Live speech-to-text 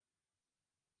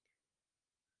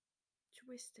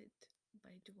twisted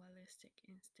by dualistic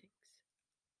instincts,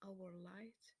 our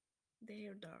light,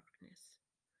 their darkness,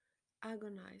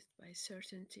 agonized by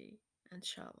certainty and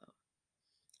shallow.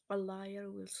 A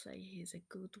liar will say he's a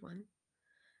good one,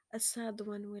 a sad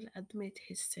one will admit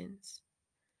his sins,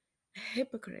 a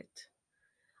hypocrite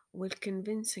will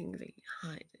convincingly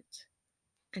hide it,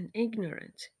 an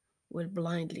ignorant will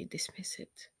blindly dismiss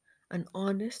it, an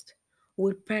honest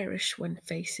will perish when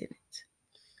facing it,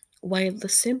 while the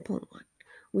simple one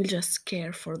will just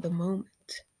care for the moment.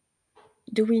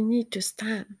 Do we need to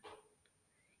stand?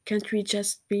 Can't we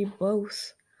just be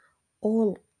both,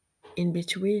 all in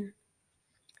between,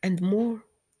 and more?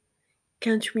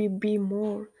 Can't we be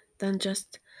more than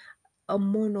just a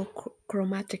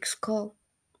monochromatic skull?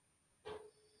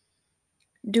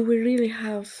 Do we really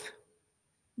have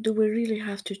do we really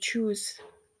have to choose?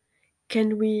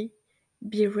 Can we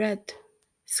be red,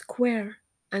 square,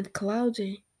 and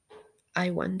cloudy? I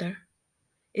wonder.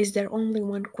 Is there only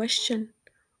one question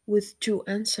with two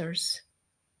answers?